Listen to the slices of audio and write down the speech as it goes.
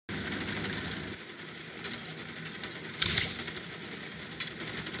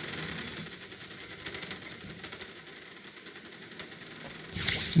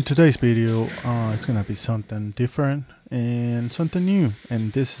In today's video, it's gonna be something different and something new,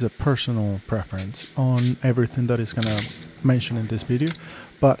 and this is a personal preference on everything that is gonna mention in this video,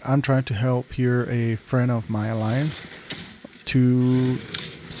 but I'm trying to help here a friend of my alliance to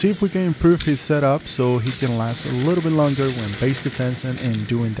see if we can improve his setup so he can last a little bit longer when base defensing and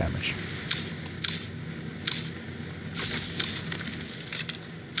doing damage.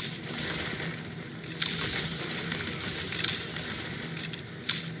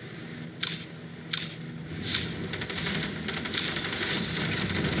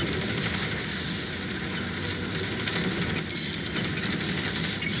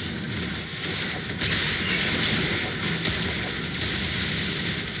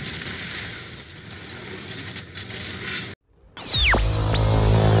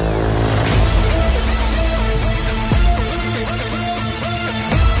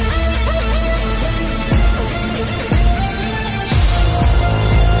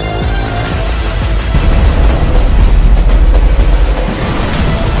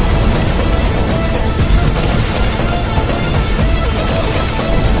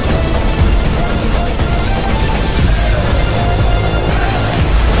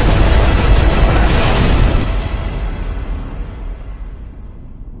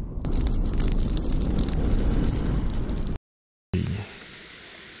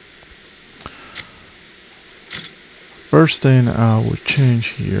 First thing I would change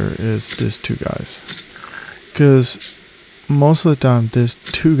here is these two guys, because most of the time these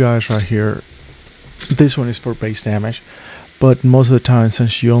two guys right here, this one is for base damage, but most of the time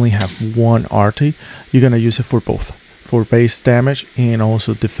since you only have one RT, you're gonna use it for both, for base damage and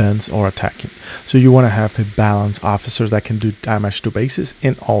also defense or attacking. So you want to have a balanced officer that can do damage to bases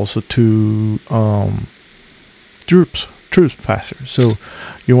and also to troops faster. So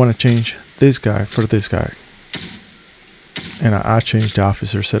you want to change this guy for this guy. And I'll change the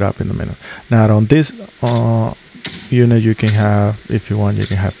officer setup in a minute. Now on this unit you can have, if you want, you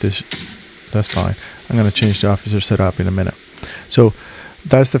can have this. That's fine. I'm going to change the officer setup in a minute. So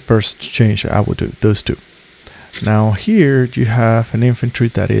that's the first change I would do, those two. Now here you have an infantry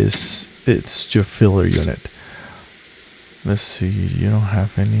that is, it's your filler unit. Let's see, you don't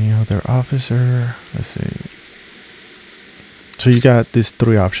have any other officer. Let's see. So you got these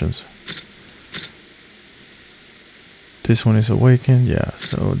three options. This one is awakened, yeah.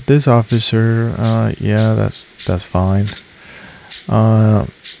 So this officer, yeah, that's fine.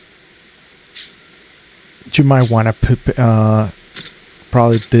 You might want to put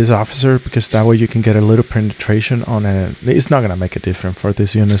probably this officer, because that way you can get a little penetration on it. It's not gonna make a difference for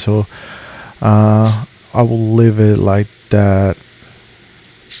this unit, so I will leave it like that.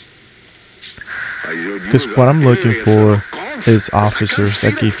 Because what I'm looking for is officers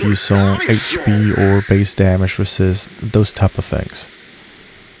that give you some HP or base damage resist, those type of things.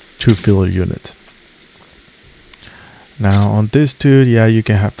 Two filler units. Now on this dude, yeah, you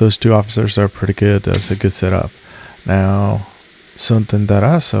can have those two officers. They're pretty good. That's a good setup. Now something that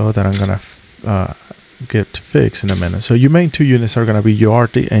I saw that I'm gonna get to fix in a minute. So your main two units are gonna be your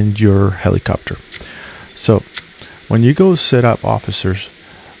RT and your helicopter. So when you go set up officers,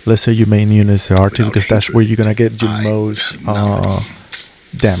 let's say your main unit is the RT, because that's where you're gonna get your most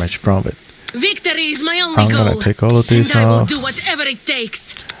damage from it. Victory is my only I'm gonna take all of this I will off. do whatever it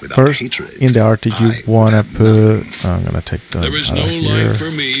takes. First, in the RT, you wanna put. I'm gonna take them There is out no of here. life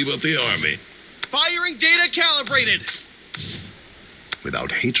for me but the army. Firing data calibrated.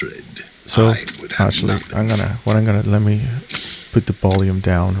 Without hatred, So I would have actually, nothing. let me put the volume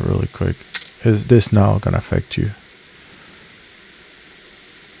down really quick. Is this now gonna affect you?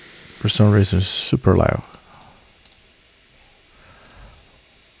 For some reason, it's super loud.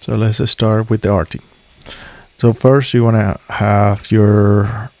 So let's just start with the RT. So first, you want to have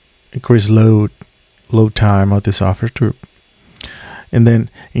your increased load time of this officer troop, and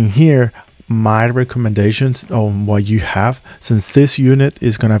then in here, my recommendations on what you have, since this unit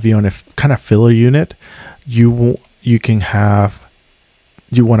is gonna be on a kind of filler unit, you want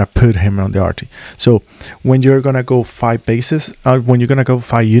to put him on the RT. So when you're gonna go 5 bases, when you're gonna go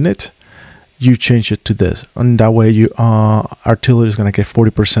 5 units, you change it to this, and that way you artillery is gonna get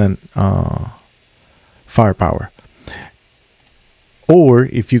 40% firepower. Or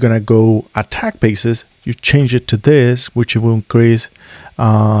if you're gonna go attack bases, you change it to this, which will increase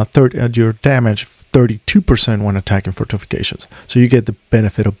your damage 32% when attacking fortifications. So you get the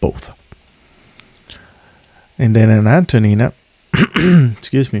benefit of both. And then in Antonina,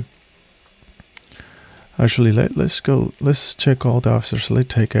 excuse me. Actually, let's check all the officers.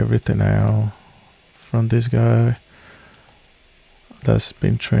 Let's take everything out from this guy. That's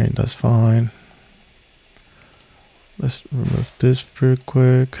been trained, that's fine. Let's remove this real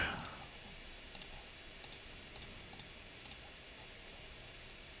quick.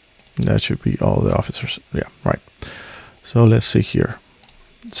 That should be all the officers. Yeah, right. So let's see here.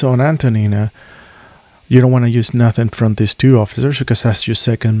 So in Antonina, you don't want to use nothing from these 2 officers because that's your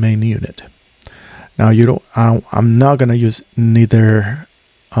second main unit. Now you don't. I'm not gonna use neither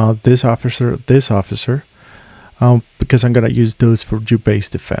this officer, because I'm gonna use those for your base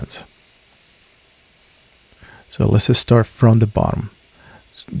defense. So let's just start from the bottom.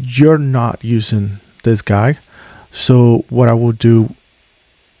 You're not using this guy, so what I will do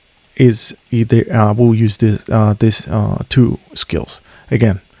is either we'll use this 2 skills.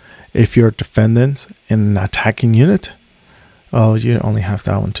 Again, if you're defendant in an attacking unit, oh, you only have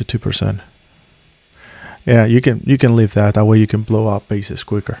that one to 2%. Yeah, you can leave that. That way you can blow up bases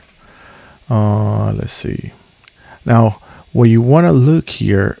quicker. Let's see. Now, what you want to look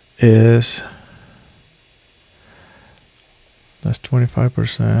here is that's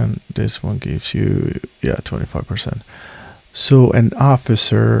 25%. This one gives you 25%. So an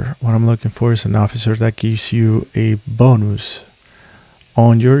officer, what I'm looking for is an officer that gives you a bonus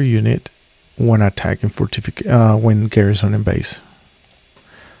on your unit when attacking when garrisoning base.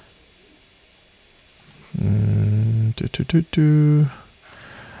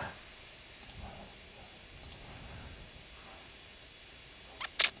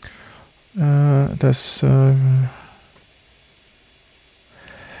 That's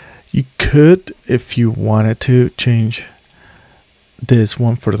you could, if you wanted to, change this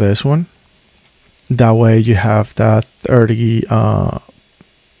one for this one. That way you have that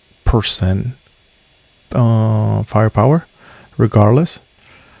 30% firepower regardless.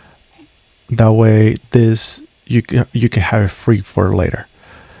 That way this you can have it free for later.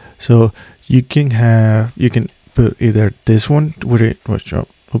 So you can put either this one with it.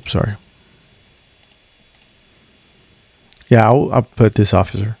 Oops, sorry. Yeah, I'll put this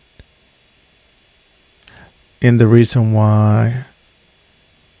officer. And the reason why.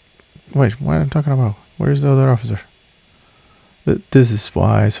 Wait, what am I talking about? Where's the other officer? This is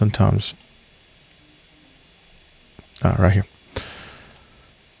why sometimes. Right here.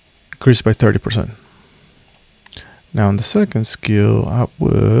 Increase by 30%. Now in the second skill, I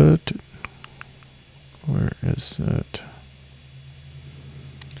would. Where is it?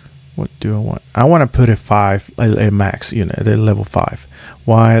 What do I want? I want to put a max unit at level 5.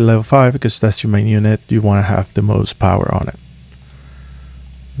 Why level 5? Because that's your main unit. You want to have the most power on it.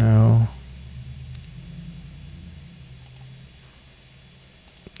 No.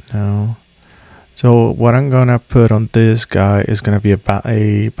 So what I'm gonna put on this guy is gonna be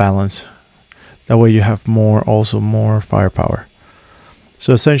a balance. That way you have also more firepower.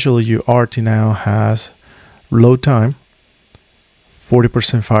 So essentially your RT now has load time,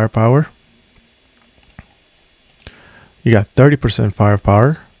 40% firepower. You got 30%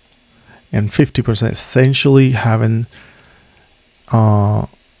 firepower and 50% essentially having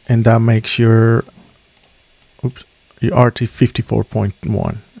and that makes your RT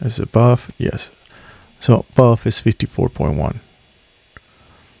 54.1. Is it buff? Yes. So buff is 54.1.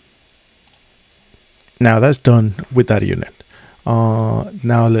 Now that's done with that unit.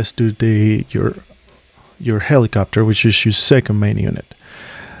 Now let's do your helicopter, which is your second main unit.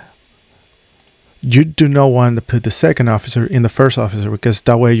 You do not want to put the second officer in the first officer because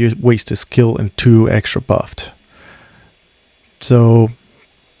that way you waste a skill and 2 extra buffed. So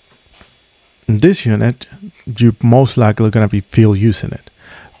in this unit, you're most likely gonna feel using it.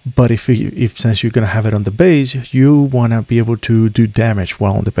 But if since you're gonna have it on the base, you wanna be able to do damage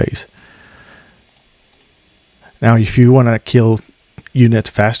while on the base. Now, if you wanna kill units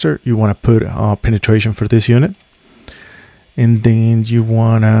faster, you wanna put penetration for this unit, and then you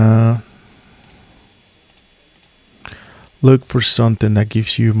wanna look for something that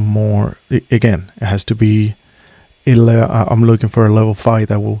gives you more. Again, it has to be. I'm looking for a level 5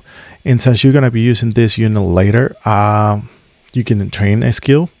 that will. And since you're gonna be using this unit later, you can train a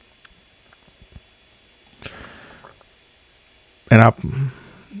skill. And I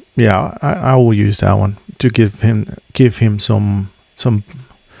will use that one to give him some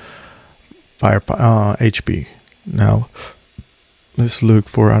fire HP. Now let's look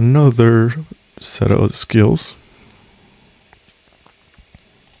for another set of skills.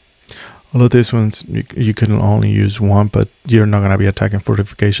 Although this one's you can only use one, but you're not gonna be attacking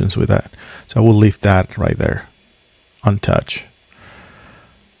fortifications with that. So I will leave that right there, untouched.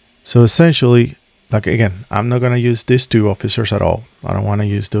 So essentially, like again, I'm not gonna use these 2 officers at all. I don't want to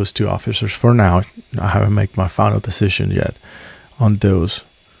use those 2 officers for now. I haven't made my final decision yet on those.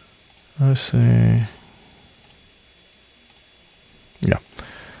 Let's see. Yeah.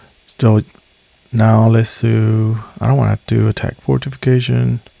 So Now let's do, I don't want to do attack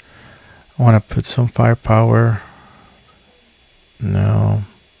fortification. I want to put some firepower. No.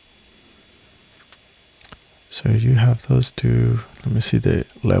 So you have those two. Let me see the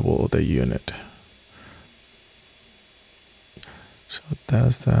level of the unit. So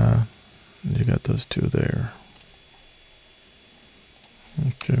that's that. You got those two there.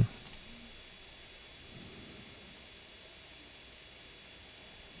 Okay.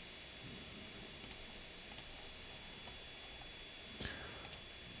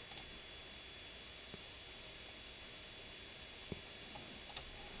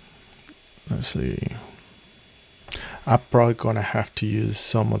 Let's see. I'm probably gonna have to use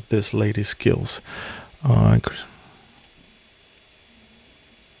some of this lady skills.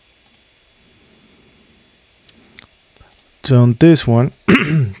 So on this one,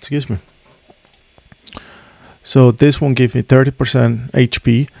 excuse me. So this one gives me 30%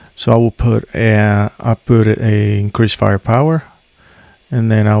 HP. So I will put a increased firepower,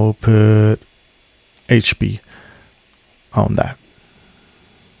 and then I will put HP on that.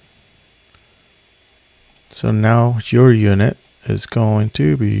 So now your unit is going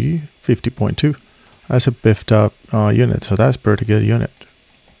to be 50.2. That's a biffed up unit, so that's a pretty good unit.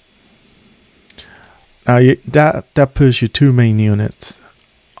 Now that puts your two main units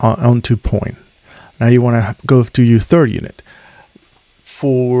on 2 point. Now you want to go to your third unit.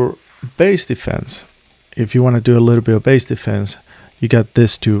 For base defense, if you want to do a little bit of base defense, you got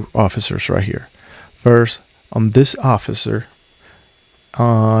these two officers right here. First, on this officer,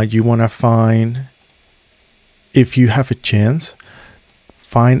 you want to find, if you have a chance,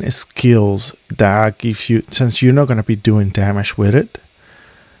 find skills that gives you, since you're not going to be doing damage with it,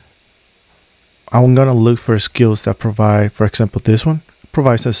 I'm going to look for skills that provide, for example, this one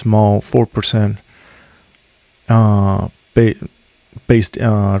provides a small 4% based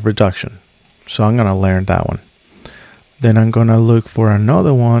reduction. So I'm going to learn that one. Then I'm going to look for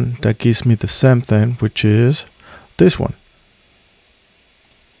another one that gives me the same thing, which is this one.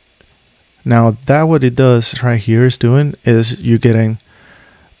 Now that what it does right here is doing is you're getting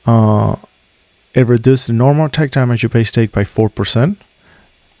it reduces the normal attack damage your base take by 4%.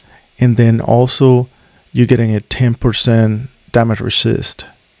 And then also you're getting a 10% damage resist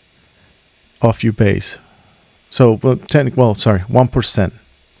off your base. So, well, 1%.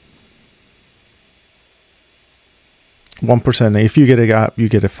 1%. If you get a gap, you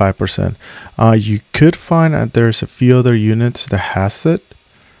get a 5%. You could find that there's a few other units that has it.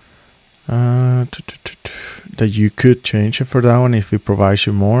 That you could change it for that one if it provides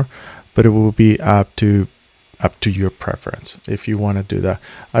you more, but it will be up to your preference if you want to do that.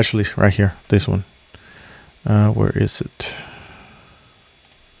 Actually, right here, this one. Where is it?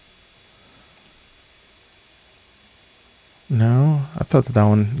 No, I thought that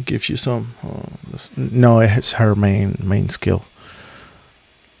one gives you some. No, it's her main skill.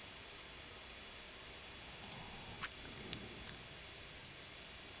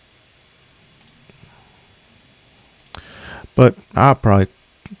 But I'll probably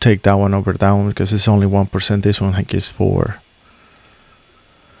take that one over that one because it's only 1%. This one gives 4.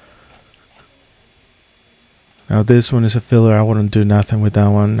 Now this one is a filler. I wouldn't do nothing with that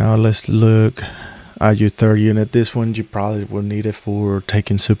one. Now let's look at your third unit. This one you probably will need it for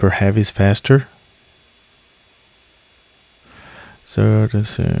taking super heavies faster. So let's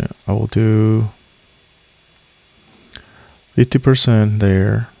see. I will do 50%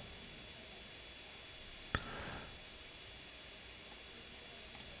 there.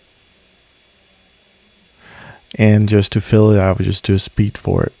 And just to fill it, I would just do speed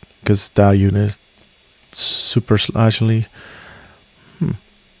for it because that unit is super actually.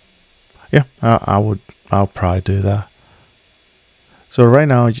 Yeah, I'll probably do that. So right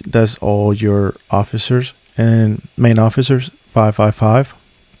now that's all your officers and main officers 555.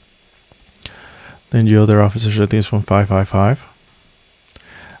 Then your other officers are this one 555.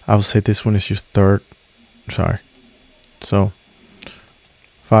 I would say this one is your third. Sorry. So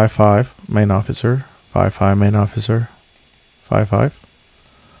 55 main officer. 5-5 main officer, 5-5,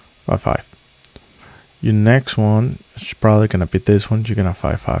 5-5. Your next one is probably gonna be this one. You're gonna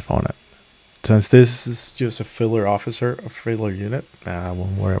 5-5 on it. Since this is just a filler officer, a filler unit, I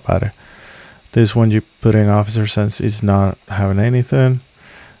won't worry about it. This one you put in officer since it's not having anything,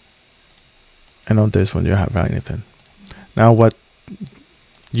 and on this one you have anything. Now what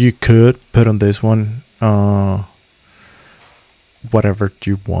you could put on this one, whatever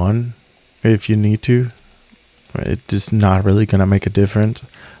you want. If you need to, it's just not really gonna make a difference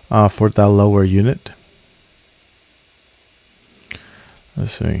for that lower unit.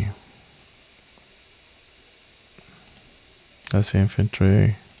 Let's see. That's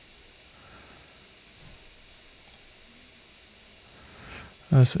infantry.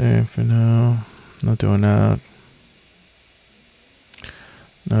 That's it for now. Not doing that.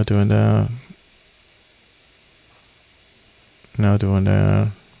 Not doing that. Not doing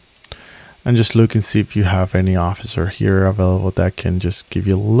that. And just look and see if you have any officer here available that can just give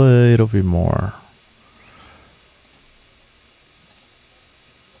you a little bit more.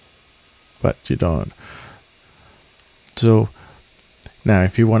 But you don't. So now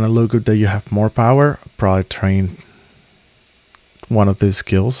if you want to look good that you have more power, probably train one of these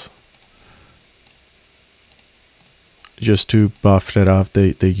skills just to buff it up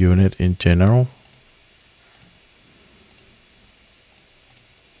the unit in general.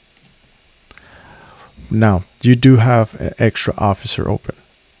 Now you do have an extra officer open.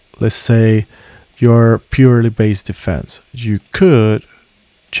 Let's say you're purely base defense. You could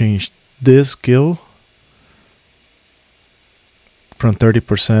change this skill from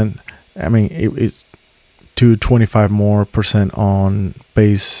 30%, I mean it's to 25% more on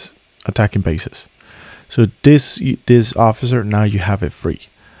base attacking bases. So this officer, now you have it free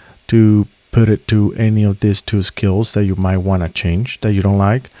to put it to any of these two skills that you might want to change that you don't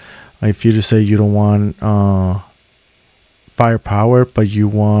like. If you just say you don't want firepower, but you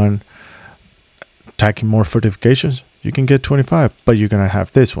want attacking more fortifications, you can get 25, but you're gonna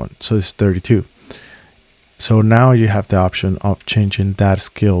have this one, so it's 32. So now you have the option of changing that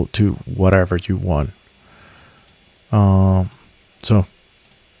skill to whatever you want. So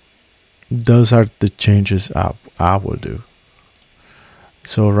those are the changes I would do.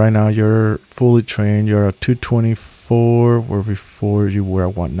 So right now you're fully trained. You're at 224, where before you were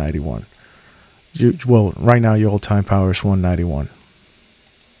at 191. Well, right now your all-time power is 191.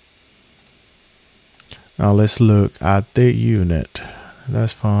 Now let's look at the unit.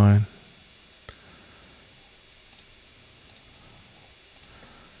 That's fine.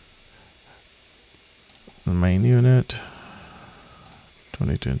 The main unit,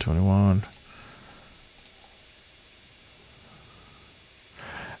 22 and 21.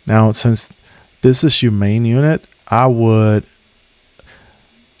 Now, since this is your main unit, I would,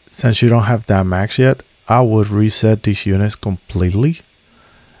 since you don't have that max yet, I would reset these units completely.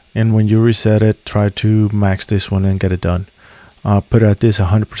 And when you reset it, try to max this one and get it done. Put it at this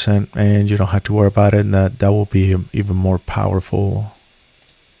 100% and you don't have to worry about it. And that will be even more powerful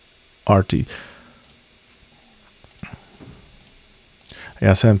RT.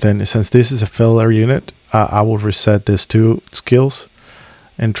 Yeah, same thing. Since this is a filler unit, I will reset these two skills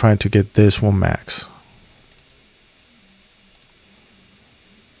and try to get this one max.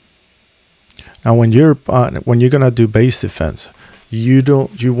 Now, when you're gonna do base defense, you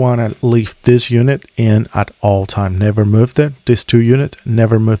want to leave this unit in at all time. Never move them. These two units,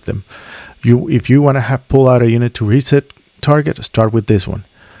 never move them. If you want to pull out a unit to reset target, start with this one.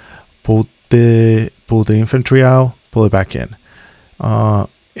 Pull the infantry out, pull it back in.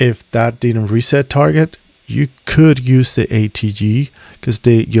 If that didn't reset target, you could use the ATG, because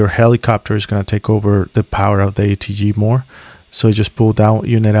your helicopter is going to take over the power of the ATG more. So just pull that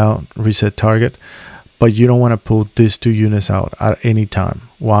unit out, reset target. But you don't want to pull these two units out at any time.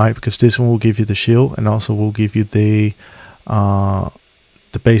 Why? Because this one will give you the shield and also will give you the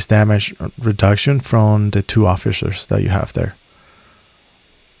base damage reduction from the two officers that you have there.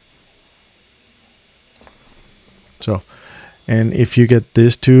 So, and if you get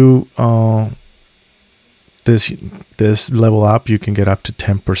these two this level up, you can get up to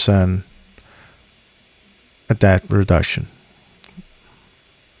 10% attack reduction.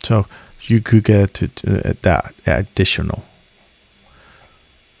 So you could get to that additional,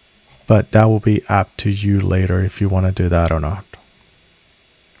 but that will be up to you later if you want to do that or not.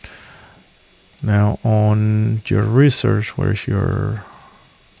 Now on your research, where's your,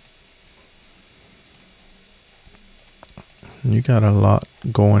 you got a lot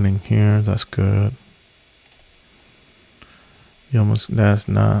going in here. That's good. You almost, that's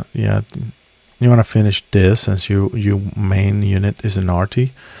not, yeah. You want to finish this since your main unit is an RT.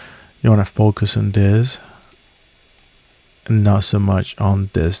 You want to focus on this and not so much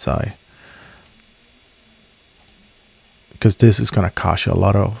on this side, because this is going to cost you a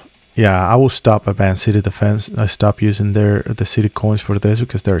lot of, yeah, I will stop advanced city defense. I stop using the city coins for this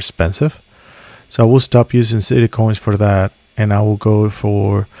because they're expensive. So I will stop using city coins for that, and I will go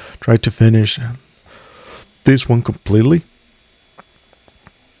for, try to finish this one completely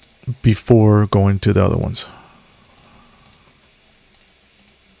before going to the other ones.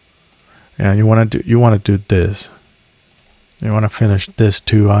 And you want to do this. You want to finish these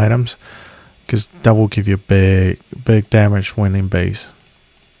two items, because that will give you big damage when in base.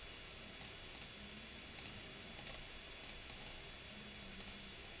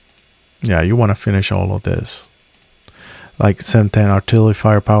 Yeah, you want to finish all of this. like 710 artillery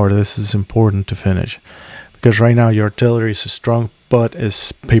firepower, this is important to finish, because right now your artillery is strong, but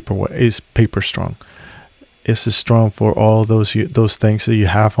is paper strong. It's strong for all those things that you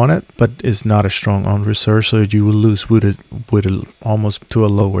have on it, but it's not as strong on reserve, so you will lose with it almost to a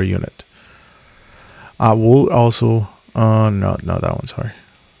lower unit. I will also no, that one, sorry.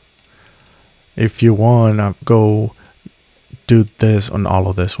 If you want, go do this on all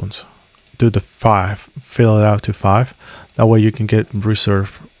of these ones. Do the 5, fill it out to 5. That way you can get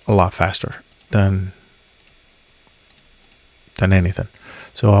reserve a lot faster than anything.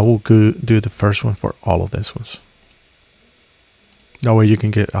 So I will go do the first one for all of these ones. That way you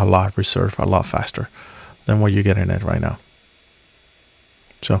can get a lot of reserve a lot faster than what you're getting it right now.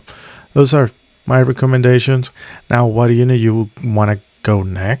 So those are my recommendations. Now, what unit you want to go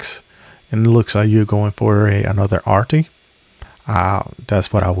next? And it looks like you're going for another arty.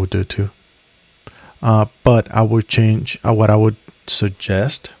 That's what I would do too. But I would change what I would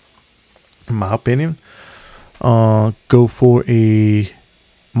suggest, in my opinion. Go for a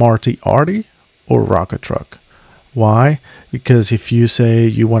Marty arty or rocket truck. Why? Because if you say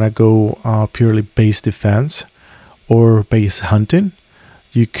you want to go purely base defense or base hunting,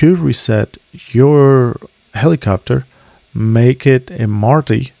 you could reset your helicopter, make it a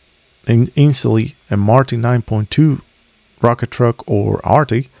Marty, and instantly a Marty 9.2 rocket truck or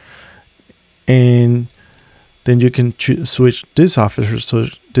arty, and then you can switch these officers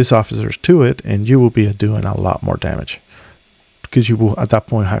to it, and you will be doing a lot more damage, because you will at that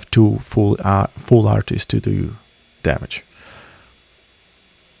point have 2 full arties to do damage.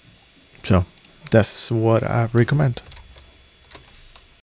 So that's what I recommend.